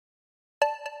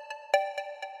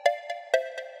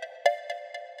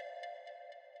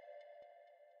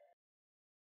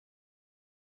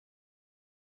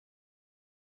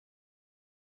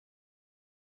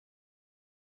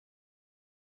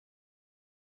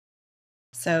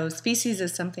So species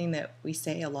is something that we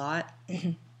say a lot.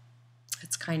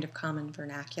 It's kind of common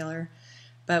vernacular,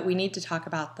 but we need to talk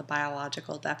about the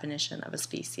biological definition of a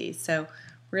species. So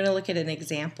we're going to look at an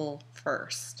example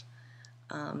first.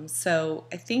 So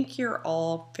I think you're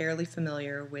all fairly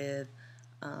familiar with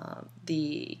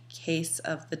the case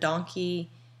of the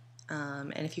donkey,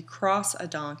 and if you cross a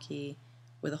donkey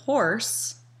with a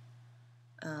horse,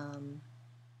 and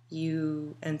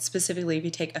specifically if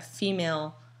you take a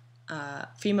female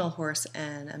horse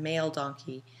and a male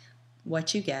donkey,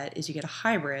 what you get is you get a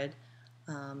hybrid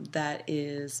that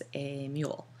is a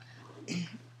mule.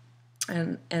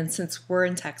 And since we're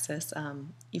in Texas,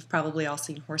 you've probably all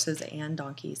seen horses and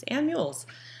donkeys and mules.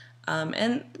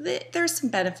 And there's some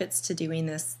benefits to doing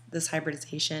this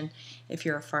hybridization. If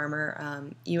you're a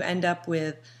farmer, you end up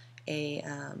with a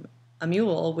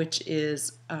mule which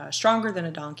is stronger than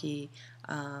a donkey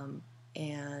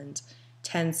and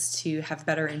tends to have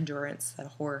better endurance than a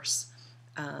horse.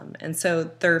 And so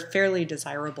they're fairly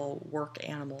desirable work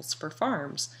animals for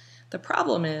farms. The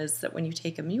problem is that when you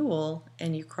take a mule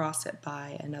and you cross it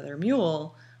by another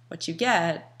mule, what you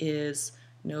get is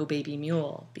no baby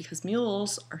mule, because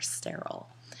mules are sterile.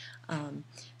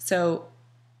 So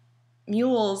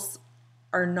mules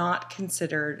are not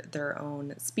considered their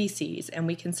own species, and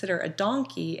we consider a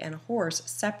donkey and a horse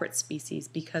separate species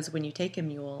because when you take a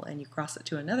mule and you cross it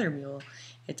to another mule,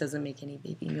 it doesn't make any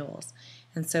baby mules.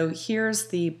 And so here's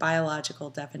the biological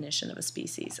definition of a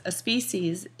species. A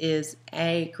species is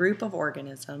a group of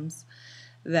organisms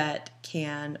that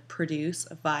can produce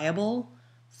viable,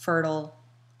 fertile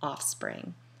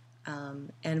offspring.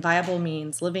 And viable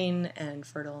means living, and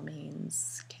fertile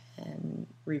means can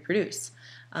reproduce.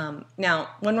 Now,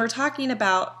 when we're talking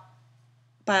about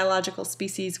biological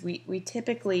species, we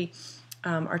typically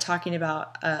are talking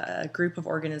about a group of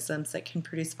organisms that can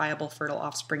produce viable, fertile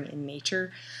offspring in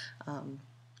nature.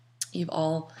 You've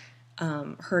all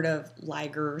heard of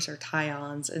ligers or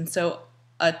tyons, and so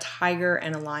a tiger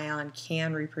and a lion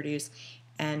can reproduce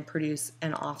and produce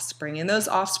an offspring, and those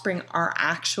offspring are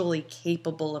actually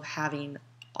capable of having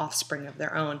offspring of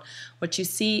their own. What you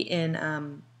see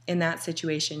in that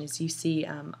situation is you see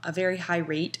a very high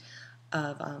rate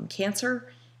of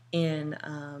cancer in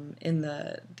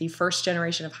the first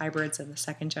generation of hybrids and the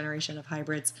second generation of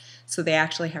hybrids, so they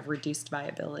actually have reduced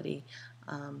viability.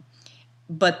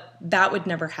 But that would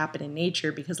never happen in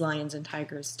nature because lions and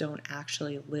tigers don't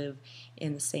actually live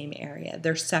in the same area.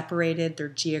 They're separated, they're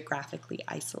geographically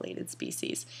isolated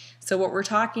species. So what we're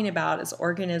talking about is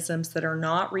organisms that are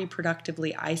not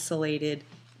reproductively isolated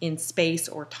in space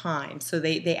or time. So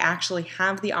they actually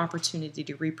have the opportunity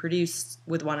to reproduce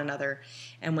with one another.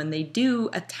 And when they do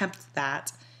attempt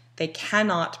that, they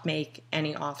cannot make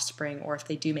any offspring, or if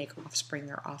they do make offspring,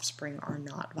 their offspring are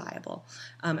not viable.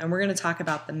 And we're going to talk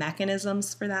about the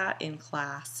mechanisms for that in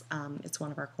class. It's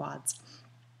one of our quads.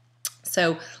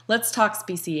 So let's talk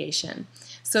speciation.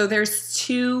 So there's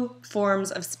two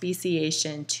forms of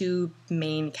speciation, two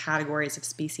main categories of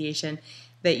speciation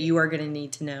that you are going to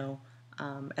need to know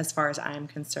as far as I'm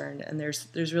concerned. And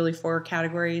there's really four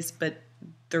categories, but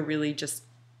they're really just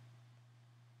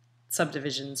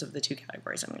subdivisions of the two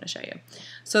categories I'm going to show you.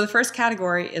 So the first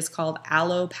category is called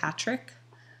allopatric.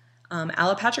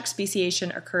 Allopatric speciation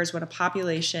occurs when a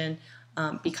population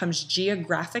becomes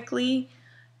geographically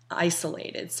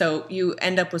isolated. So you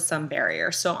end up with some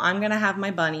barrier. So I'm going to have my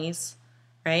bunnies,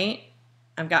 right?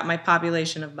 I've got my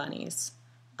population of bunnies.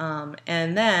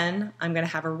 And then I'm going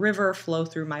to have a river flow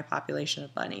through my population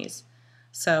of bunnies.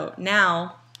 So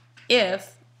now,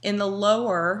 if in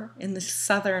the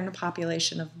southern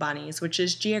population of bunnies, which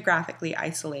is geographically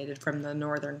isolated from the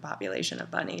northern population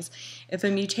of bunnies, if a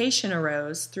mutation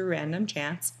arose through random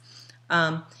chance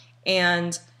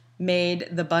and made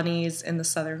the bunnies in the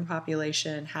southern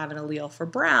population have an allele for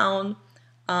brown,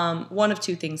 one of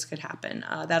two things could happen.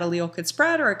 That allele could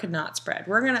spread or it could not spread.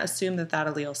 We're going to assume that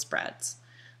allele spreads.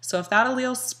 So if that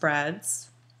allele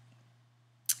spreads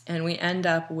and we end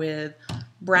up with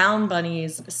brown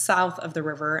bunnies south of the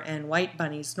river and white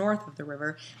bunnies north of the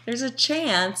river, there's a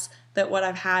chance that what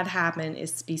I've had happen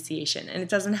is speciation. And it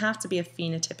doesn't have to be a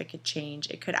phenotypic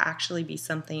change. It could actually be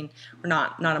something, or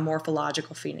not a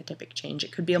morphological phenotypic change.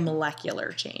 It could be a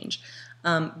molecular change.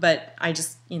 But I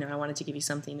wanted to give you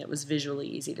something that was visually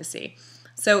easy to see.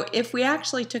 So if we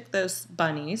actually took those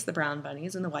bunnies, the brown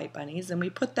bunnies and the white bunnies, and we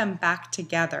put them back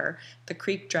together, the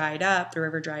creek dried up, the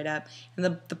river dried up, and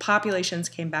the populations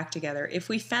came back together. If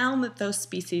we found that those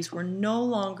species were no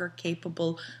longer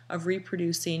capable of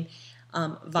reproducing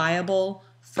viable,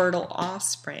 fertile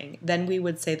offspring, then we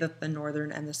would say that the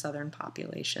northern and the southern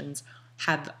populations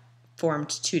have formed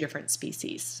two different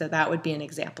species. So that would be an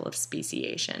example of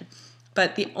speciation.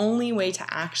 But the only way to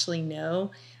actually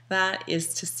know that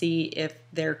is to see if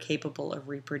they're capable of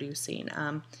reproducing.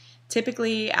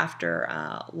 Typically, after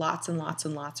lots and lots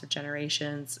and lots of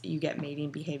generations, you get mating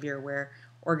behavior where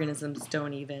organisms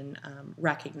don't even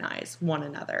recognize one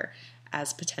another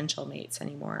as potential mates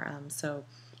anymore. So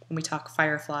when we talk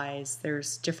fireflies,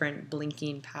 there's different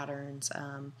blinking patterns.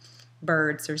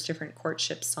 Birds, there's different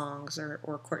courtship songs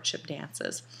or courtship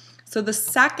dances. So the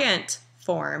second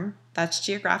form, that's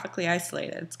geographically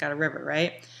isolated. It's got a river,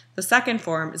 right? The second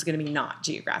form is going to be not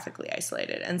geographically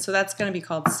isolated. And so that's going to be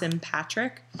called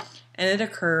sympatric. And it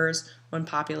occurs when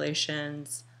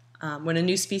populations, when a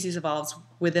new species evolves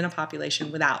within a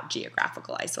population without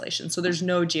geographical isolation. So there's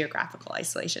no geographical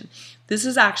isolation. This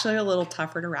is actually a little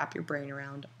tougher to wrap your brain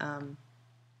around. And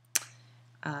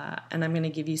I'm going to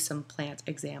give you some plant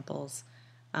examples.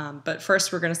 But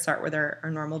first we're going to start with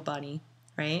our normal bunny,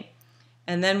 right?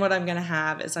 And then what I'm going to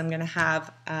have is I'm going to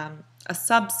have a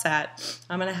subset.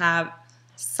 I'm going to have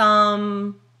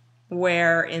somewhere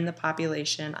in the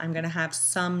population, I'm going to have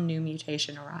some new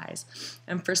mutation arise.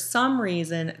 And for some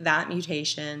reason, that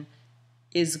mutation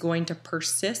is going to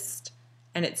persist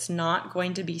and it's not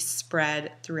going to be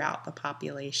spread throughout the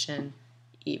population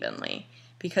evenly.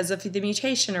 Because if the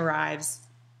mutation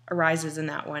arises in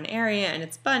that one area and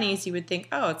it's bunnies, you would think,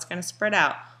 oh, it's going to spread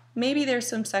out. Maybe there's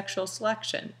some sexual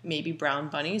selection. Maybe brown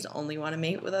bunnies only want to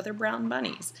mate with other brown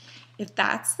bunnies. If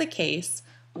that's the case,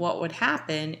 what would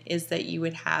happen is that you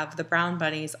would have the brown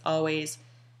bunnies always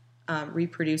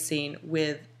reproducing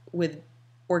with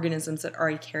organisms that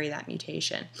already carry that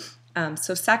mutation.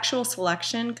 So sexual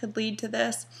selection could lead to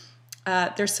this.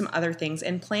 There's some other things.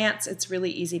 In plants, it's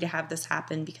really easy to have this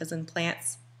happen because in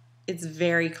plants, it's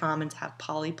very common to have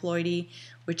polyploidy,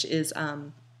 which is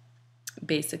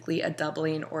basically a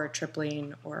doubling or a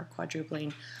tripling or a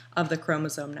quadrupling of the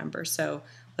chromosome number. So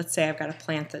let's say I've got a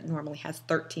plant that normally has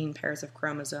 13 pairs of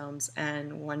chromosomes,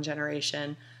 and one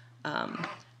generation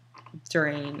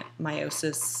during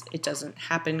meiosis it doesn't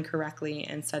happen correctly,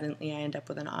 and suddenly I end up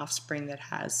with an offspring that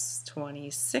has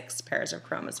 26 pairs of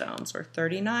chromosomes or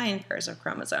 39 pairs of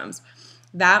chromosomes.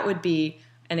 That would be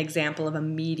an example of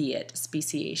immediate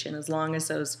speciation. As long as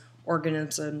those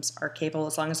organisms are capable,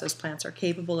 as long as those plants are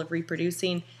capable of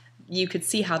reproducing, you could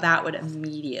see how that would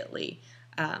immediately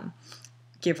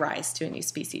give rise to a new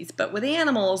species. But with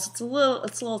animals, it's a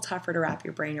little tougher to wrap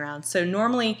your brain around. So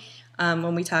normally,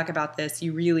 when we talk about this,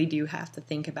 you really do have to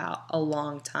think about a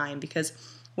long time, because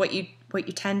what you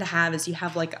tend to have is you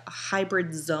have like a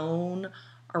hybrid zone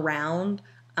around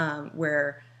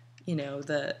where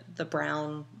the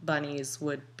brown bunnies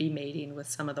would be mating with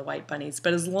some of the white bunnies.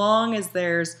 But as long as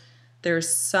there's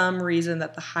some reason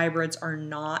that the hybrids are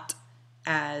not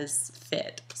as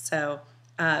fit. So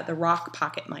the rock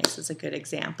pocket mice is a good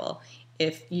example.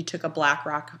 If you took a black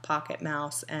rock pocket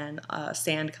mouse and a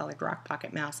sand-colored rock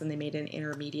pocket mouse and they made an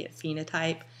intermediate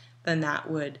phenotype, then that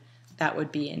would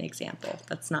be an example.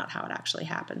 That's not how it actually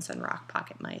happens in rock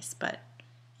pocket mice, but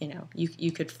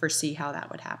you could foresee how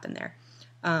that would happen there.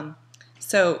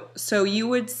 So you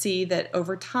would see that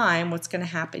over time, what's going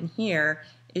to happen here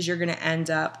is you're going to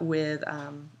end up with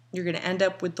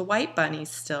the white bunnies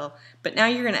still, but now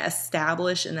you're going to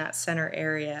establish in that center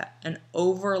area an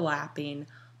overlapping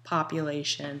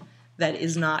population that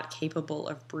is not capable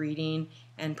of breeding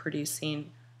and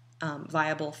producing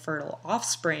viable, fertile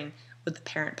offspring with the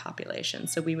parent population.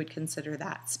 So we would consider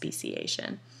that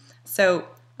speciation. So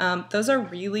those are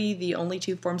really the only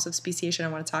two forms of speciation I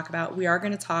want to talk about. We are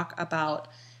going to talk about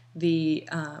the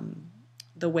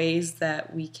ways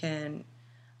that we can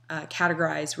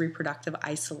categorize reproductive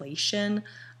isolation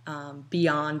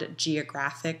beyond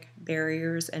geographic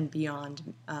barriers and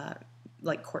beyond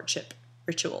like courtship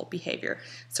ritual behavior.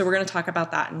 So we're going to talk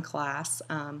about that in class.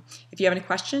 If you have any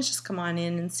questions, just come on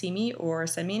in and see me or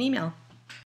send me an email.